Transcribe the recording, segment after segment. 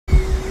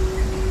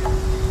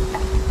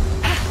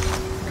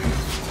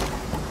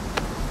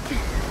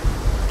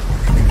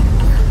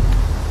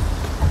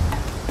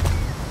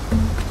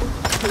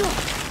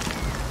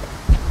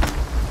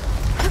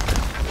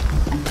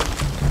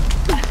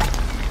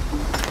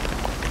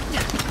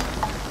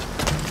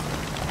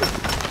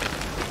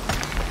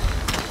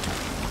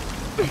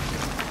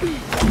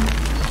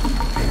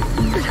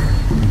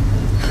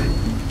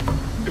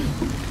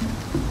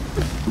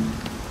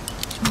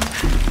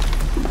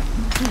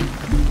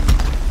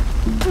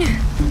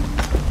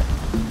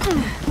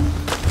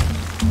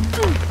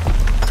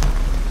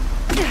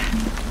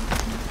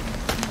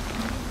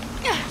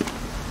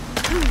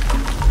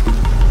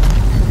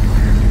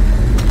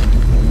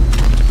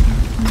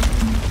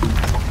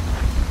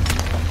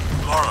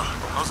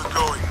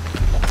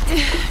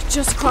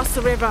Just crossed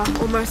the river,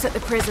 almost at the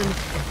prison.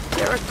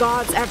 There are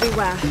guards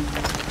everywhere.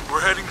 We're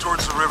heading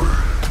towards the river.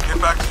 Get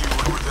back to you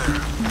when we're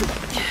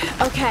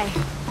there. Okay.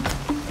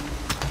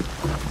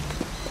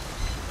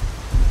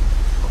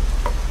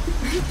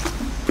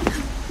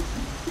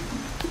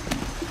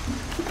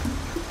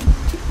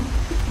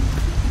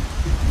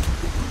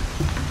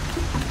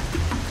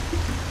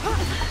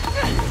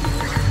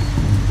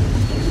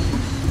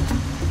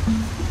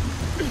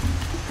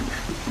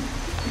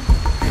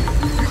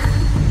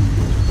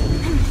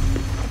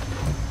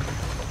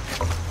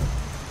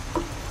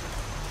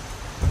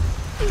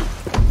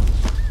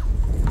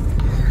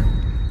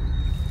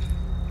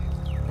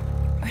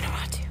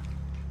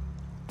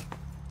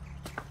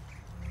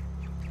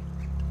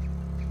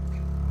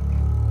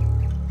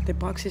 The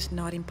box is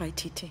not in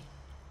Paititi.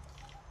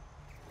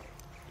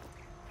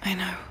 I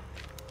know.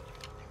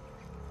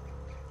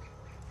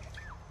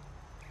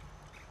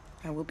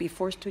 I will be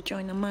forced to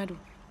join Amaru.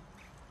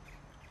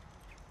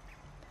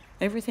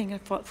 Everything I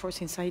fought for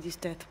since Saidi's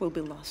death will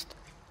be lost.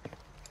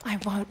 I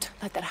won't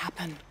let that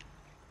happen.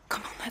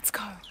 Come on, let's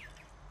go.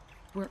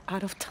 We're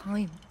out of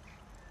time.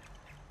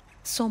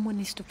 Someone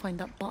needs to find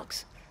that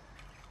box.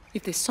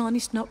 If the sun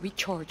is not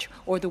recharged,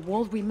 or the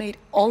world we made,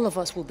 all of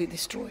us will be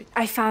destroyed.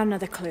 I found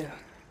another clue.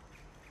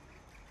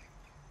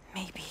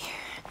 Maybe.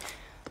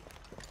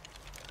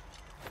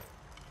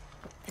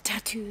 The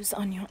tattoos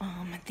on your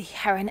arm, the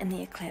heron and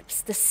the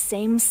eclipse, the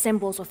same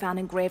symbols were found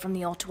engraved on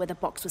the altar where the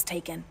box was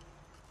taken.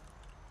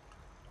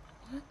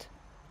 What?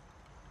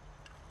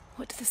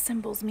 What do the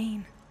symbols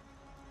mean?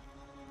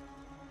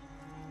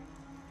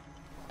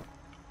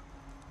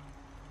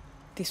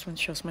 This one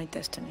shows my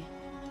destiny.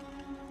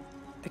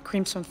 The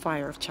crimson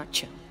fire of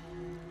Chakchil.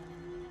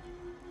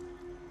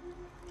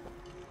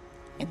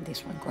 And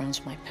this one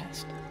grounds my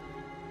past.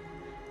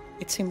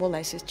 It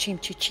symbolizes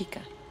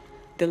Chimchichica,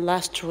 the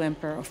last true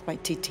emperor of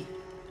Paititi.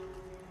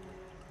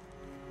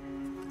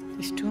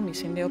 His tomb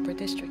is in the upper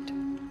district.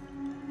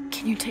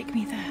 Can you take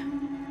me there?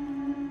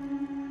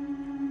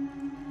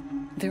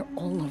 They're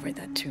all over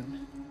that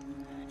tomb.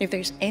 If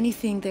there's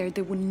anything there,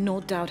 they would no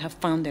doubt have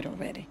found it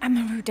already.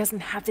 Amaru doesn't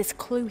have this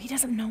clue. He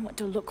doesn't know what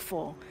to look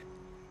for.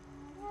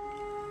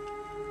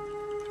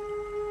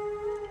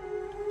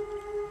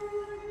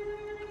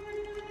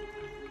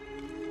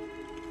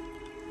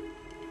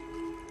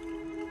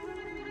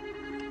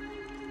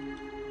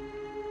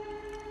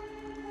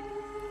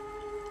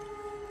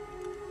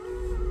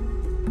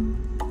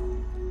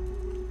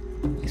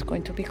 He's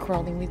going to be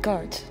crawling with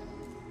guards.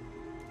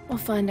 We'll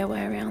find our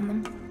way around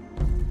them.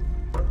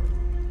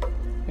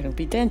 It'll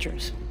be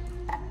dangerous.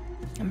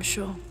 I'm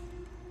sure.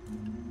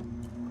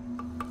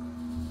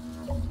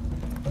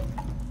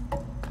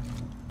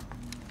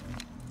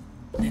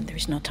 And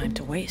there's no time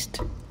to waste.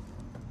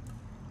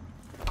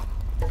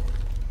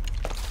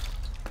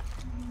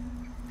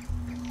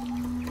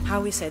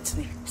 How is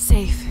Edsley?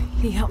 Safe.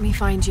 He helped me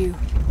find you.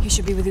 He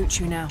should be with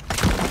Uchu now.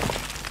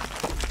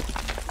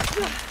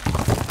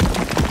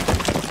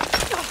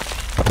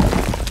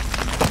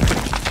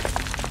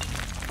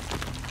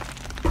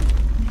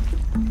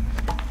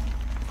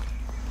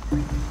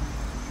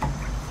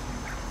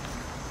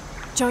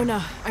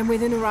 Jonah, I'm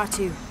with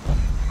Unuratu.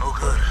 Oh,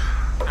 good.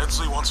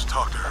 Edsley wants to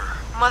talk to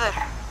her. Mother,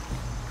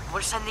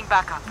 we're sending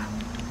backup.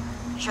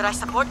 Should I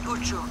support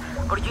Uchu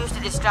or use the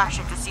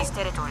distraction to seize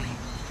territory?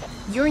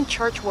 You're in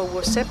charge while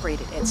we're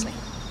separated, Edsley.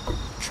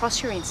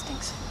 Trust your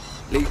instincts.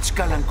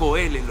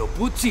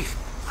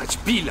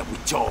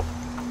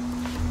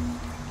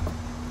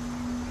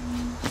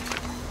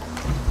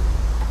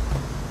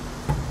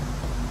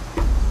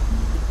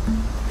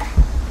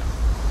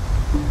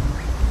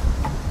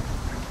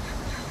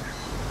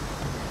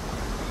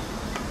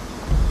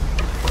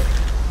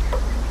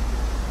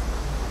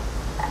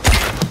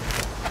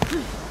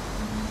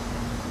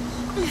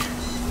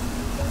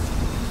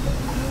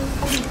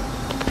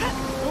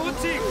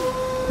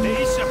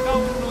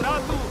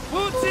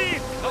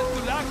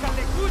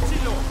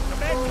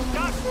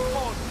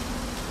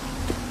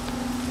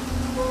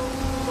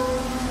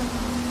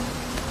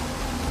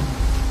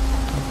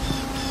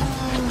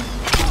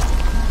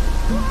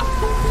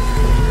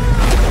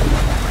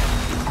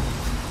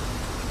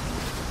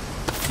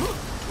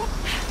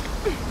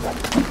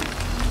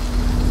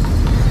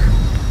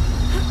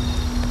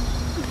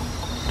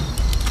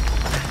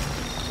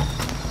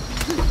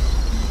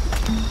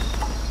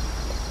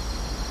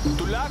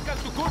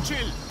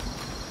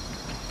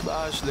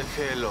 Bash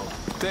lechelo,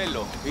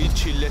 telo,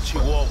 ichi lechi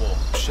wobo,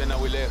 shena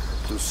wilech.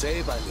 To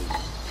save Ali.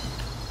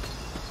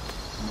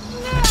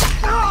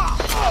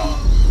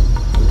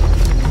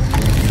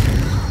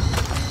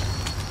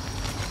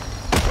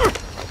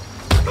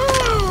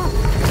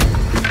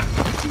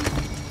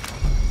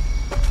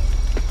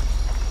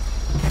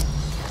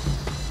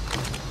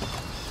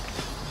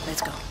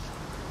 Let's go.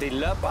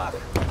 Tilapar.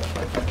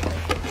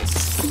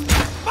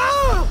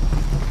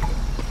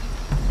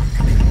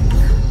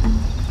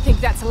 Think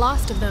that's the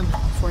last of them.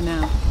 For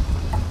now,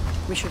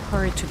 we should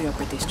hurry to the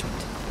upper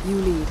district. You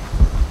lead.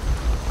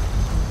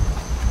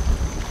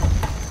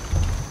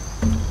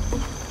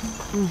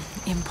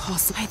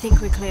 Impossible. I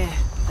think we're clear.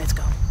 Let's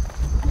go.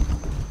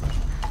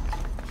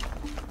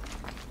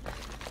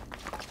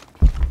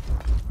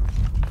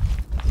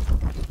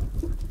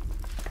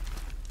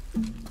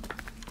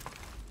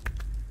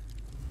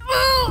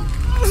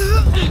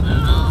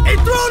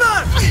 Intruder!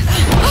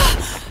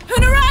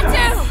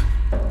 Honoratu!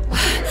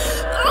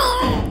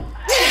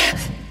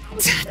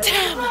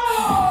 Damn!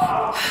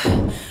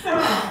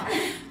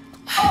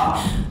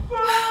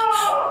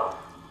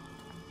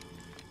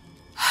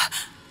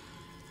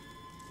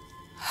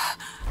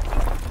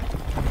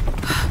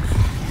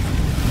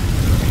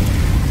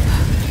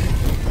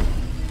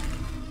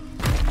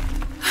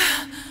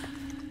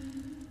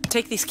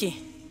 Take this key.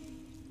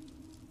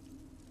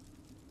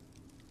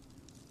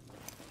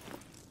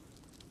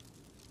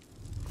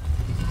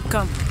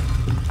 Come,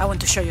 I want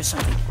to show you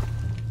something.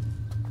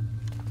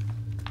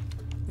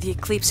 The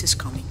eclipse is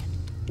coming.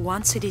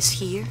 Once it is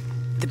here,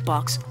 the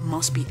box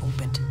must be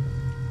opened.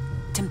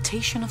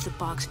 Temptation of the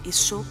box is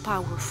so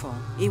powerful,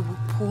 it will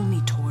pull me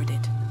toward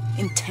it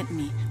and tempt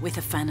me with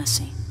a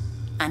fantasy,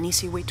 an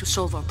easy way to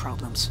solve our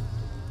problems.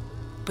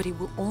 But it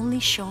will only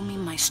show me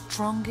my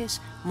strongest,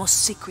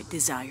 most secret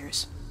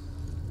desires.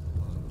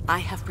 I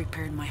have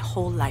prepared my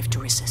whole life to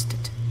resist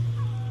it.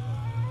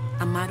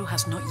 Amaru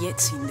has not yet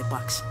seen the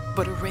box,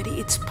 but already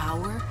its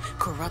power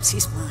corrupts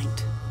his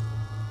mind.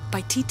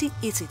 Paititi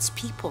is its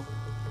people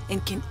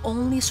and can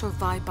only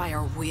survive by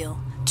our will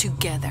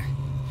together.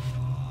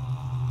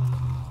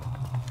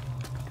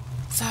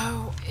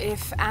 So,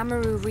 if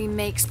Amaru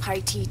remakes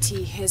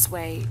Paititi his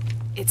way,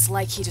 it's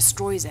like he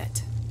destroys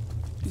it.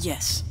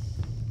 Yes.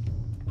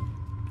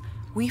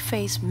 We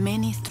face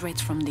many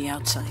threats from the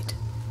outside,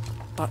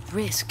 but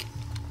risk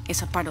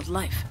is a part of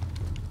life.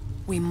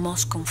 We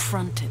must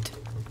confront it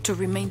to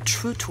remain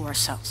true to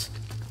ourselves.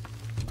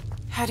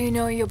 How do you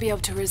know you'll be able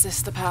to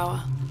resist the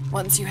power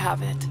once you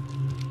have it?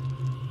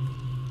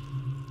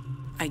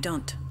 I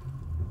don't.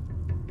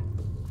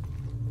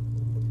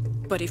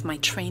 But if my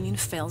training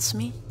fails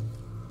me,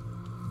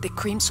 the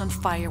Crimson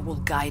Fire will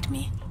guide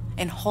me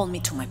and hold me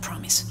to my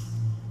promise.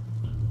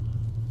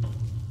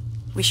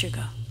 We should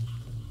go.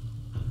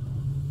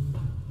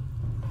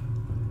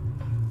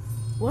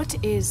 What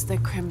is the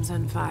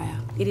Crimson Fire?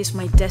 It is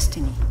my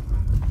destiny.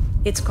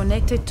 It's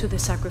connected to the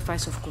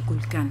sacrifice of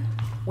Kukulkan.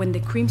 When the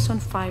Crimson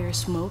Fire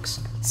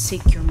smokes,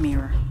 seek your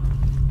mirror.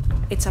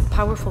 It's a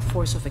powerful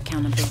force of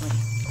accountability.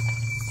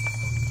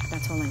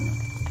 That's all I know.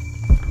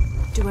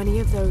 Do any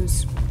of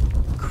those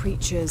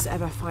creatures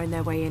ever find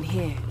their way in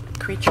here?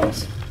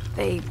 Creatures?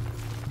 They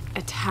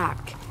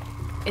attack.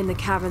 In the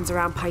caverns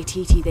around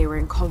Paititi, they were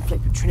in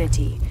conflict with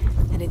Trinity.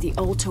 And at the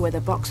altar where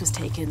the box was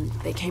taken,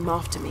 they came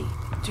after me.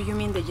 Do you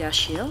mean the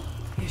Yashil?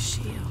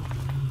 Yashil.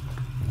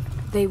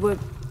 They were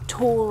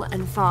tall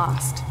and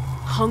fast,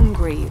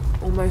 hungry,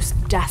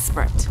 almost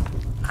desperate.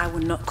 I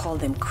would not call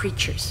them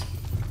creatures.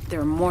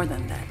 They're more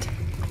than that.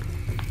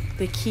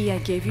 The key I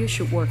gave you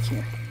should work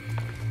here.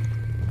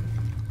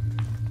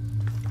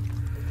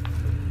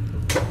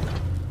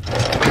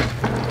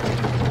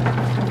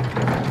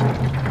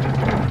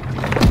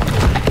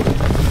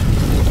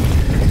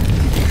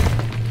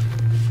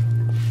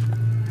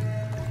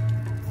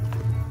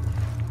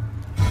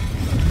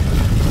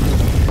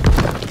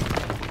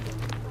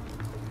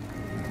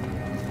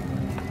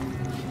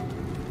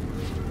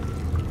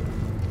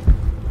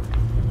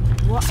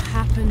 What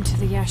happened to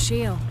the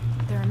Yashil?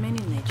 There are many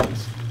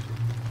legends.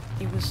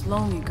 It was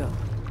long ago,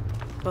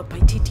 but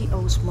Paititi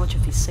owes much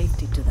of his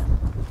safety to them.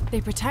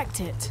 They protect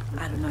it.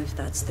 I don't know if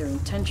that's their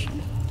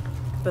intention,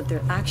 but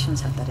their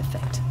actions have that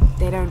effect.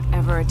 They don't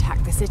ever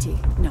attack the city.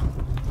 No.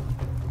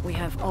 We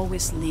have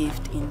always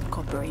lived in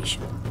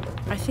cooperation.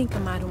 I think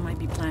Amaru might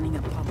be planning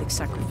a public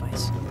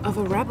sacrifice. Of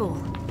a rebel.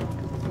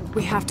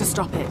 We have to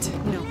stop it.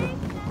 No,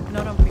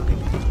 not unprepared.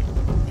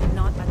 And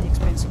not at the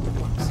expense of the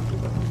box.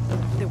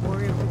 The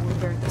warrior who will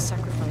bear the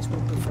sacrifice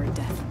will prefer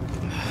death.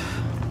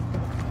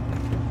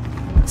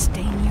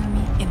 Stay near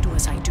me and do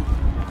as I do.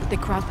 The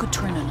crowd could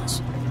turn on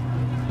us.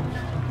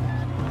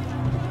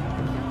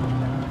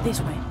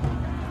 This way.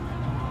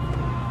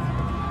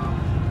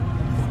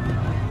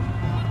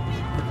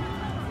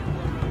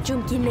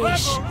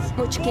 Jumkinesh,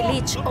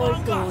 Muchkilich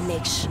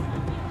Olgonesh.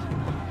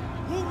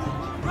 Who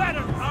will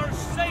threaten our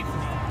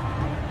safety?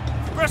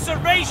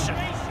 Preservation!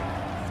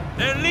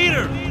 Their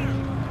leader,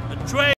 the trade.